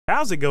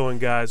How's it going,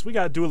 guys? We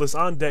got Duelyst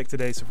on deck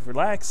today, so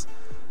relax,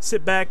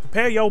 sit back,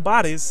 prepare your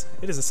bodies.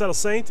 It is a Settle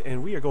Saint,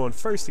 and we are going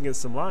first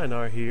against some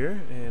Lionar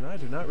here, and I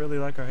do not really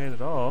like our hand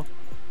at all.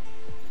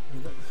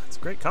 It's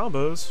great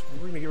combos.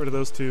 We're going to get rid of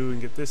those two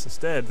and get this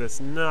instead. That's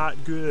not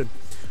good.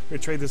 We're going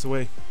to trade this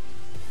away.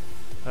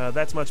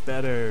 That's much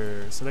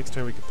better. So next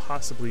turn we could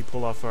possibly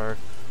pull off our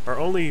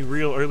only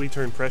real early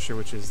turn pressure,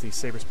 which is the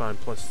Saber Spine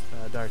plus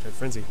Dire Type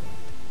Frenzy.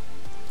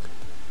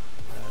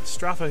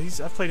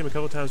 Strafa, I've played him a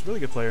couple times,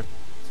 really good player.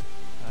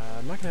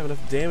 I'm not going to have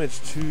enough damage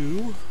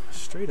to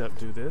straight up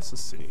do this.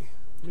 Let's see.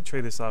 Let me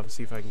trade this off and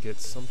see if I can get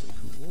something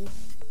cool.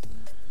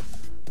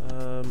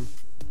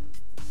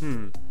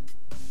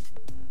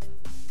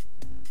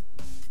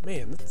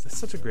 Man, that's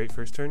such a great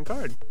first turn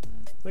card.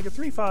 Like a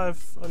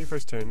 3/5 on your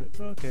first turn.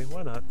 Okay,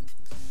 why not?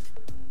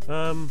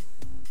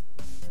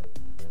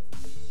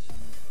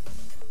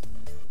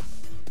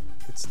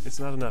 It's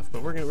not enough,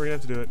 but we're gonna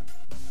have to do it.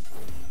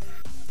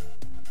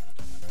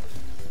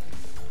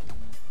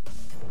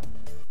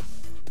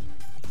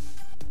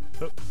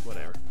 Oh,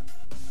 whatever.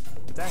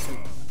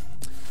 Attacking.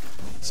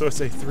 So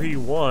it's a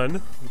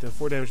 3/1. We done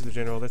 4 damage to the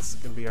general. That's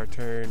gonna be our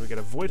turn. We got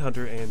a Void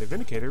Hunter and a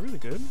Vindicator. Really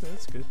good.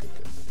 That's good.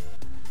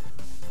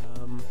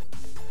 So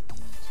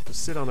to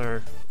sit on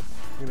our,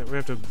 we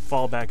have to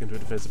fall back into a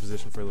defensive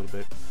position for a little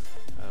bit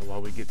while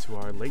we get to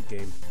our late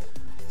game.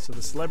 So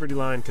the celebrity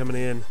line coming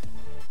in.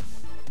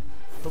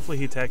 Hopefully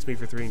he attacks me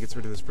for 3 and gets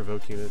rid of this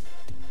provoke unit.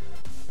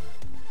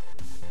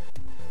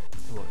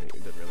 Well,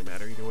 it doesn't really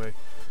matter either way.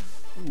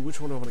 Ooh, which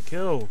one do I want to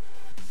kill?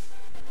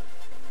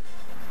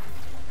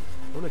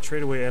 I want to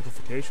trade away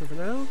amplification for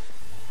now.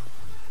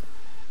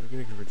 We're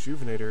getting a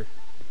rejuvenator.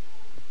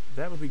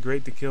 That would be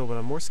great to kill, but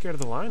I'm more scared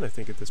of the line, I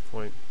think, at this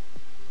point.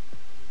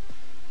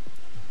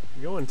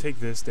 Go and take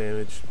this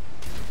damage.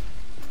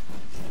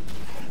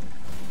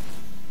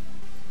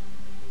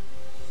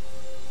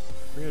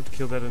 We're gonna have to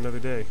kill that another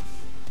day.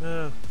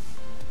 Can't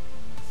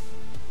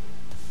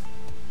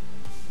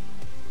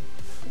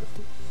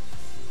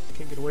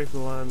get away from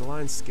the line. The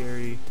line's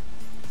scary.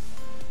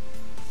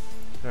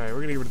 Alright,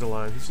 we're gonna get rid of the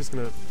line. He's just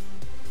gonna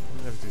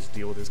have to just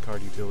deal with his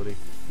card utility.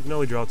 You can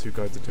only draw 2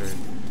 cards a turn.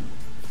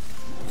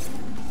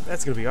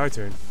 That's gonna be our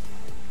turn.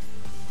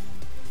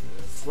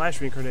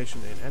 Flash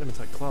Reincarnation and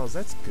Adamantite Claws.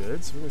 That's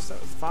good. So we're gonna start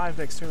with 5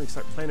 next turn. We can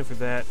start planning for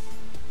that.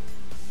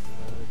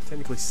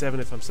 Technically 7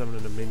 if I'm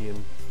summoning a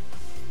minion.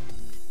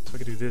 So I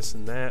could do this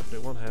and that, but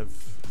it won't have...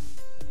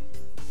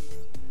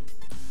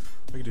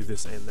 I could do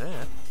this and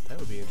that. That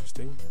would be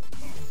interesting.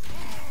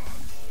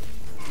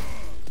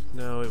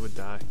 No, it would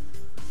die.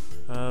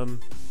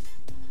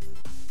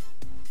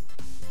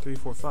 3,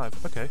 4,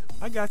 5. Okay,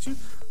 I got you.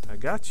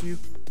 Alright,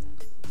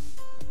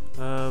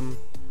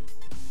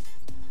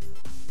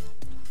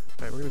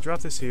 we're gonna drop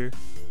this here.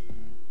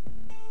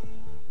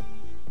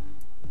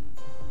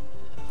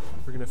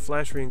 We're gonna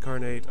Flash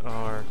Reincarnate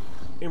our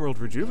Emerald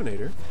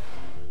Rejuvenator.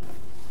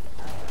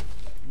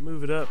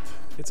 Move it up.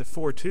 It's a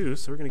 4/2,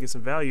 so we're gonna get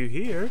some value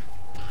here.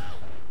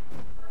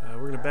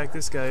 We're gonna back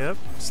this guy up.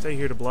 Stay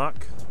here to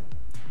block.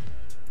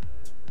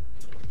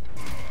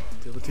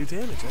 Deal the 2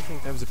 damage. I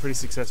think that was a pretty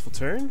successful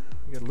turn.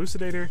 We got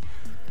Elucidator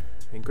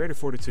and Greater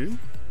Fortitude.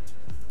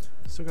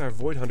 Still got our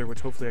Void Hunter,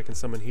 which hopefully I can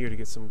summon here to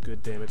get some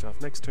good damage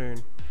off next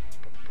turn.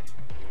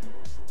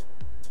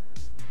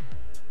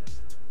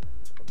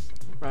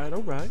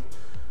 Alright.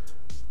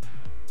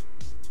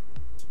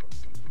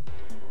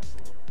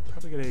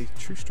 Probably got a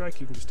True Strike,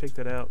 you can just take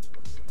that out.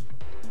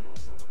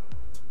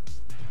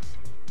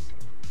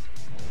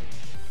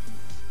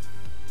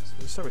 So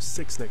we'll start with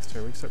 6 next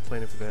turn, we can start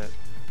planning for that.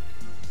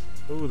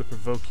 Oh, the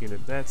Provoke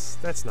unit,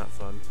 that's not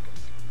fun.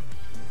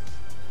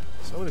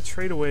 So I'm going to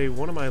trade away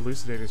one of my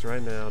Elucidators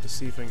right now to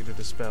see if I can get a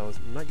Dispel.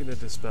 I'm not getting a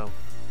Dispel.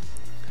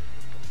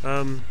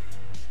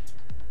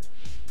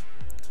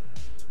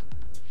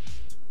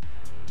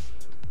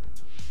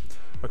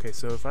 Okay,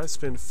 so if I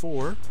spend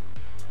 4,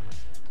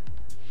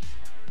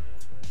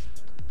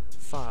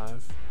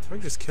 5, I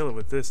can just kill it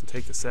with this and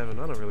take the 7.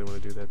 I don't really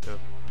want to do that though.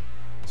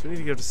 So we need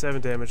to get up to 7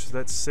 damage, so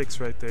that's 6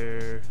 right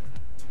there.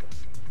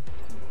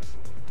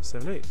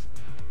 7, 8.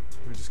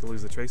 We're just gonna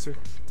lose the Tracer.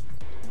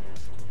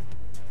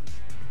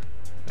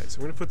 Alright,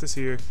 so we're gonna put this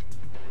here.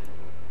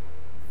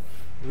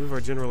 Move our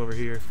General over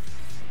here.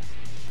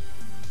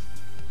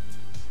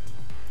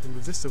 And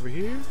move this over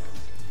here.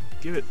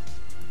 Give it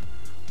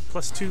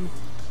 +2.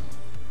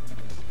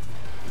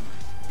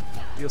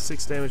 Deal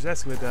 6 damage,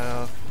 that's gonna die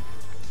off.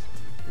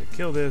 I'm gonna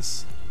kill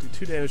this, do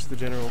 2 damage to the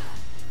general.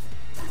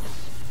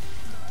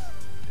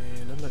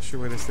 And I'm not sure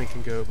where this thing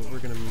can go, but we're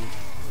gonna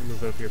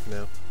move it up here for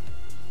now.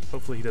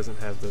 Hopefully he doesn't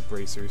have the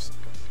bracers.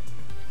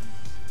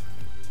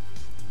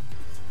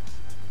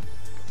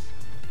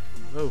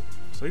 Oh,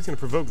 so he's gonna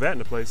provoke that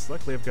into place.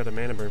 Luckily I've got a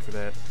mana burn for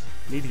that.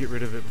 Need to get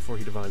rid of it before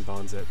he Divine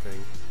Bonds that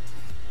thing.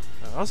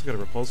 I also got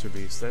a Repulsor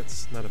Beast,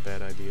 that's not a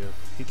bad idea.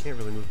 He can't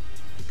really move,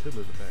 he could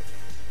move it back.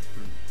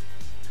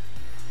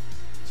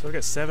 So I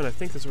got 7, I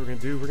think that's what we're going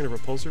to do. We're going to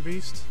Repulsor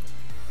Beast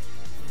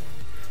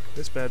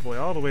this bad boy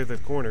all the way to the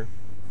corner.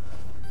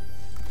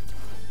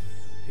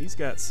 He's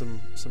got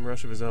some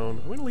rush of his own.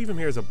 I'm gonna leave him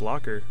here as a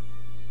blocker.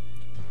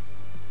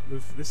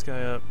 Move this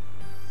guy up.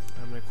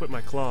 I'm gonna equip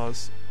my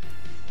claws.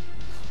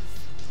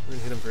 We're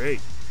gonna hit him for 8.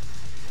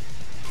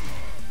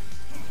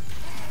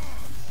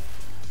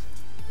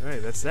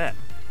 Alright, that's that.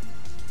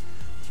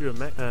 Do a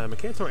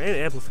Mercantor and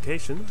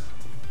amplification.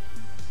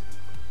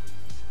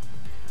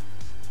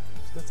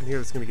 There's nothing here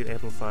that's gonna get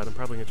amplified. I'm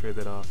probably gonna trade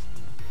that off.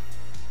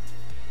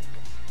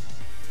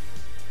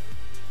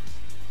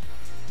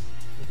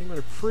 I think I'm in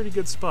a pretty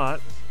good spot.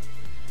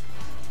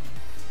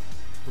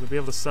 I'm gonna be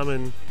able to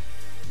summon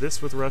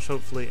this with Rush,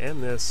 hopefully,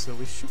 and this, so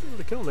we should be able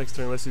to kill him next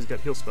turn unless he's got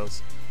heal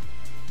spells.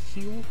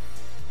 Heal?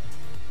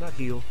 Not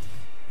heal.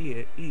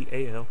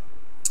 E-A-L.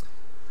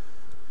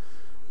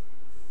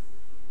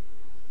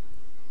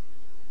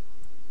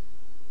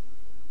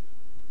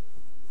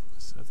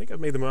 So I think I've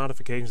made the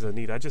modifications I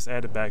need. I just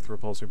added back the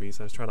Repulsor Beast.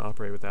 I was trying to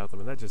operate without them,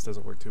 and that just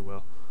doesn't work too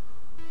well.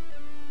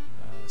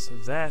 So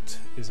that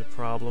is a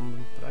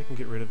problem, but I can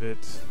get rid of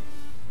it.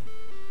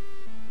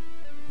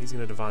 He's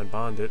going to Divine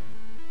Bond it.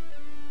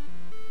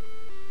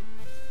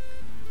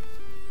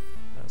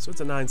 So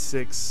it's a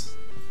 9/6.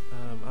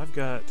 I've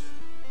got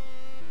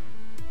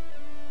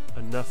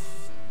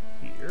enough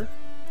here.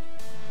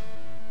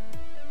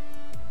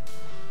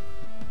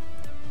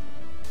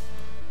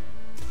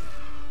 So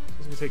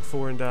he's going to take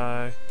 4 and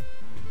die.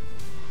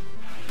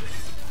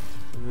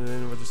 And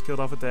then we'll just kill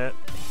it off with that.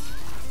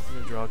 I'm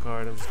going to draw a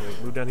card. I'm just going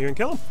to move down here and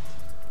kill him.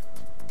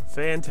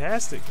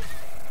 Fantastic.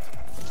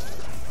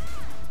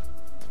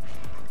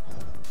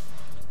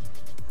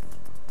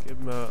 Give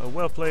him a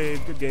well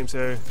played, good game,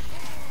 sir.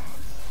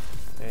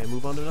 And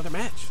move on to another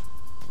match.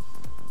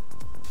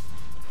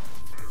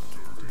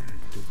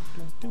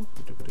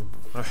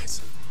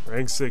 Alright,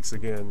 rank 6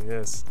 again,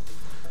 yes.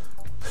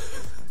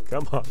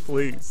 Come on,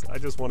 please. I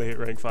just want to hit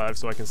rank 5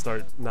 so I can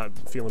start not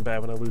feeling bad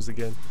when I lose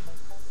again.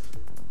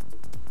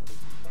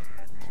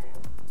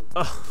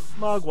 Oh,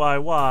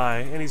 Mogwai, why?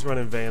 And he's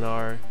running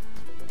Vanar.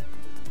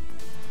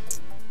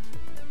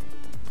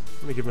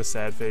 Let me give him a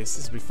sad face.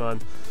 This will be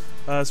fun.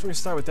 So we're gonna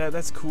start with that.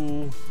 That's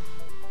cool.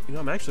 You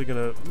know, I'm actually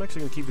gonna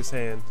keep this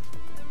hand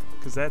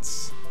because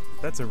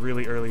that's a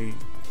really early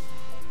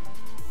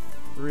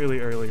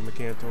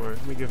Mercantor.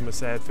 Let me give him a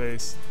sad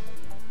face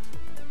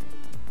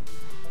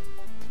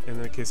and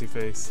then a kissy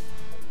face.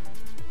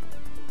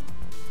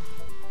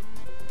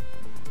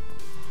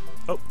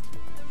 Oh,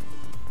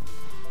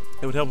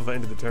 it would help if I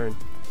ended the turn.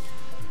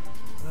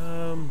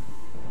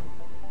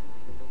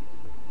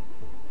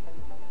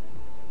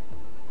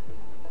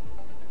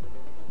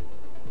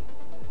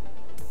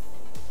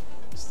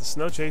 It's the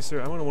Snow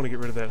Chaser. I'm gonna want to get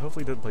rid of that.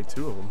 Hopefully, he doesn't play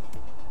 2 of them.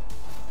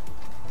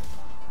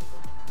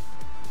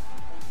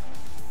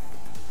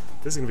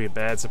 This is gonna be a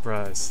bad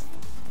surprise.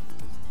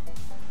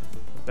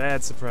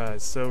 Bad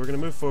surprise. So we're gonna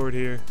move forward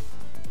here.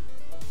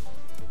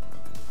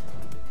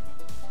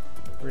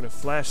 We're gonna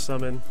flash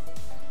summon.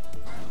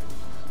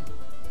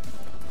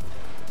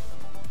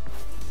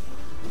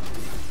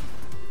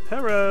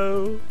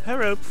 Hello,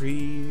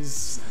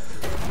 please.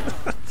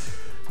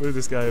 Move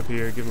this guy up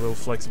here, give him a little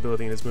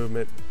flexibility in his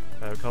movement.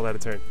 Call that a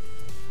turn.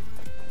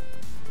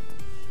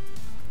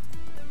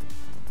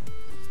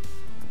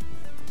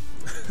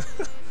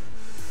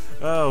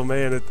 Oh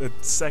man, a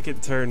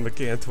second turn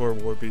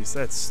Mercantor War Beast.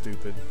 That's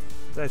stupid.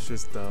 That's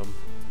just dumb.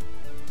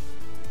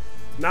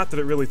 Not that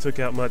it really took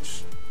out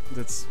much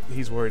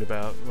he's worried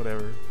about,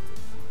 whatever.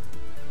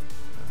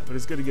 But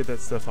it's good to get that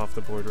stuff off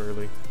the board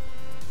early.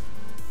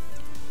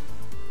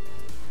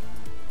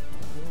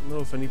 I don't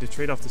know if I need to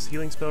trade off this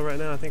healing spell right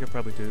now. I think I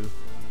probably do.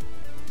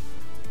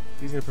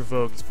 He's going to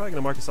provoke. He's probably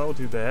going to Mark of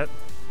Solitude that.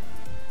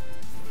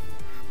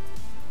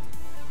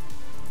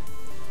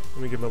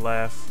 Let me give him a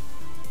laugh.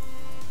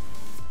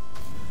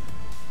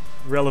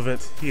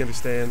 Relevant. He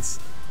understands.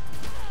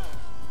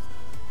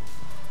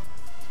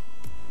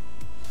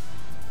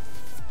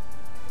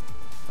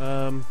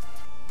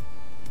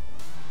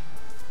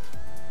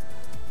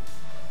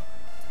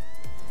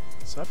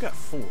 So I've got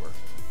 4.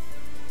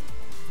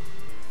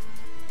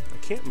 I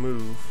can't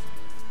move.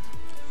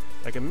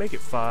 I can make it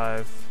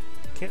 5.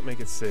 Can't make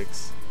it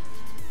 6.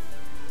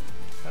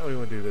 How do we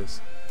want to do this?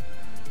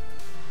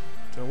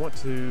 Do I want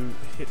to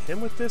hit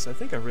him with this? I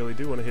think I really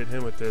do want to hit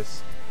him with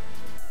this.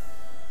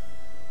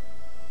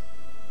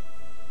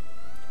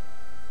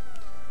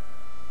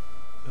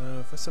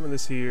 If I summon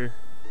this here,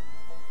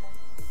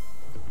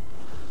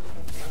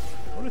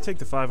 I want to take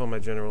the 5 on my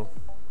general.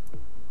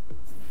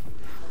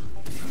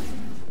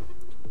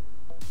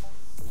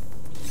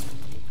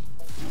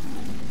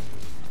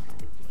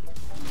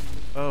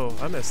 Oh,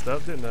 I messed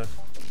up, didn't I?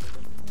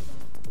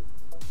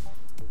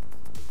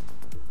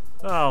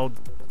 Oh,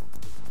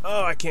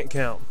 I can't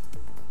count.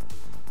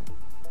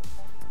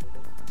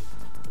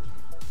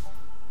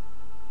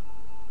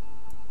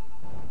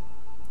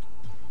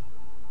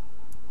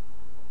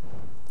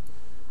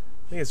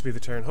 I think it's be the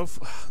turn.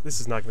 Hopefully, this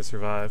is not going to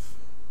survive.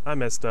 I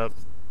messed up.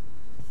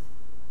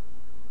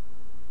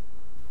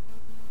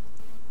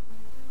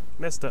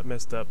 Messed up.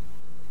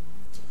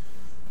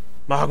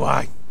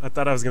 Mogwai! I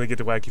thought I was going to get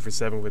to whack you for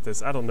 7 with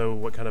this. I don't know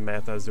what kind of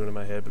math I was doing in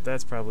my head, but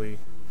that's probably...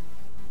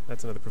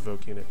 That's another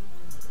provoke unit.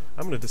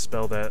 I'm going to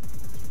dispel that.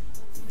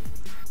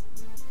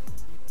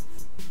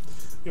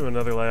 Give him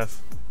another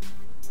laugh.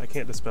 I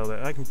can't dispel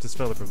that. I can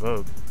dispel the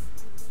provoke.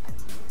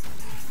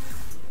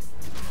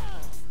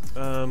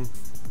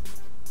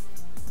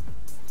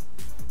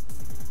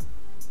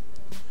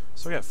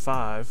 So I got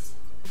 5.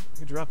 I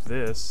could drop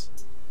this.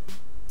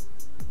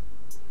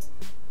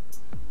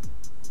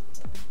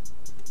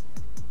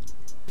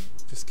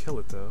 Just kill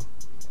it though.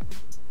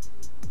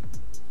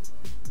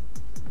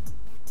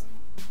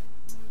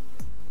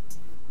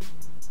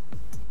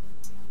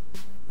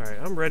 Alright,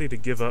 I'm ready to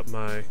give up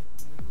my...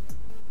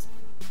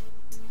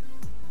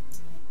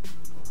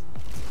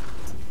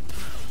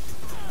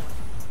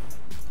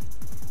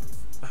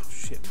 Oh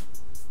shit.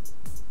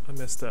 I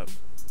messed up.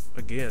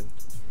 Again.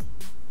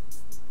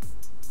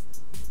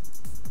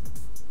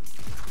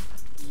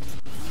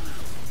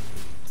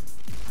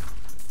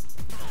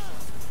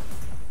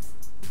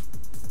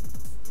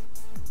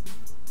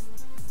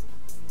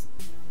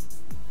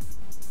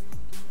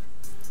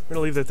 I'm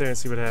gonna leave that there and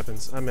see what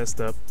happens. I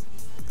messed up.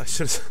 I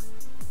should have...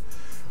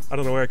 I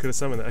don't know where I could have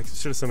summoned it. I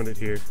should have summoned it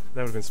here. That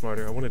would have been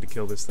smarter. I wanted to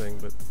kill this thing,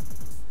 but...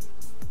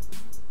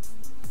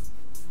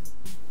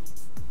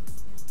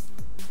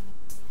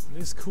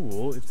 It is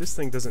cool. If this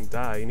thing doesn't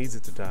die, he needs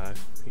it to die.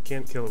 He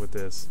can't kill it with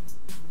this.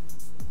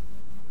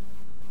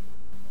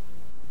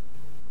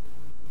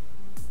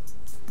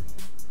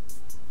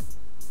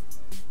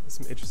 There's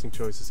some interesting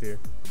choices here.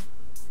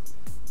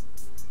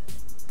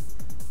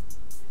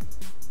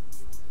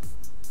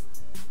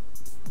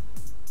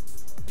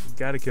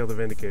 Gotta kill the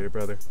Vindicator,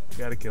 brother.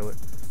 Gotta kill it.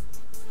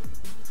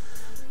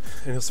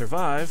 And he'll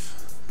survive,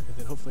 and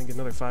then hopefully get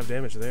another 5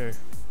 damage there.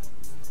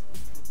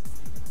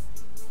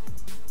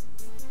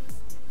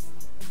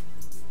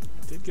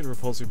 Did get a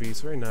Repulsor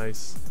Beast, very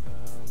nice.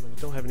 I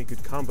don't have any good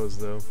combos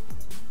though.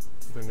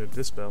 I'm going to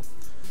Dispel.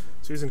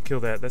 So he's going to kill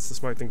that. That's the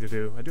smart thing to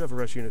do. I do have a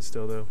Rush unit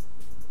still though.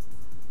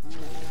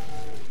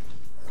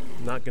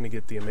 Not going to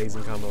get the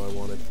amazing combo I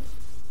wanted.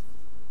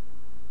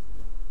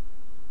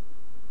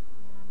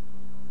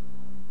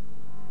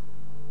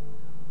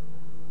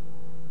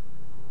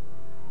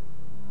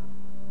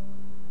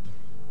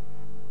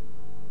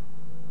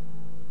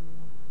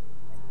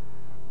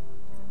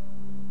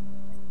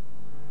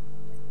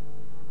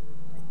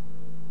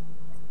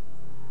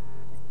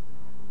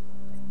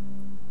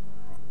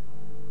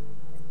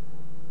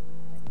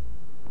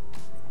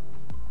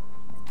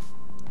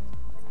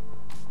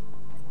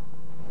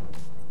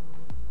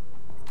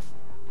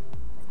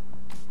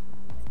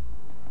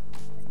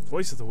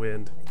 Voice of the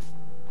Wind.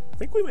 I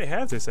think we may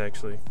have this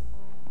actually.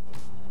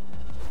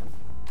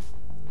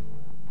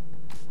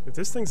 If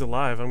this thing's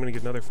alive, I'm gonna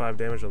get another 5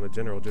 damage on the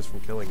general just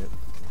from killing it,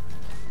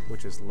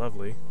 which is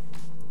lovely. So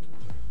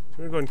I'm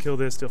gonna go ahead and kill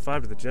this, deal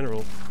 5 to the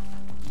general.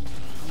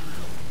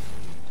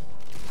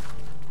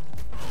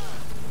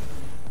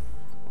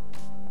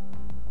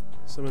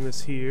 Summon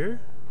this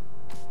here.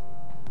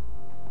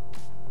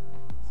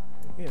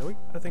 Yeah,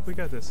 I think we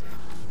got this.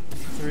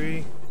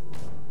 3.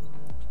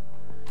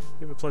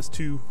 Give it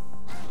 +2.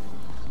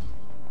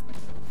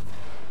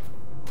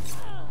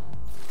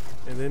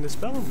 And then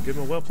dispel him. Give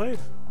him a well played.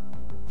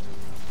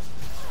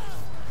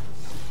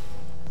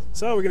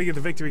 So we're going to get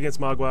the victory against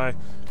Mogwai.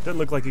 Doesn't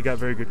look like he got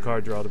very good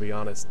card draw, to be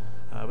honest.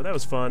 But that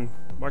was fun.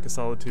 Mark of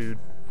Solitude.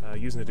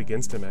 Using it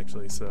against him,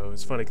 actually. So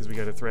it's funny because we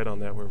got a thread on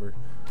that where we're,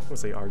 I won't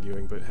say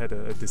arguing, but had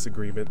a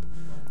disagreement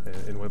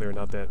in whether or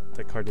not that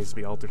card needs to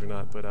be altered or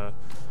not. But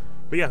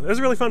yeah, that was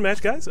a really fun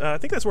match, guys. I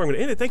think that's where I'm going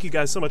to end it. Thank you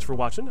guys so much for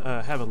watching.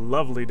 Have a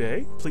lovely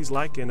day. Please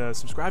like and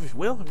subscribe if you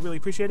will. I really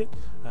appreciate it.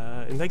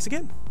 And thanks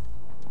again.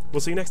 We'll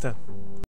see you next time.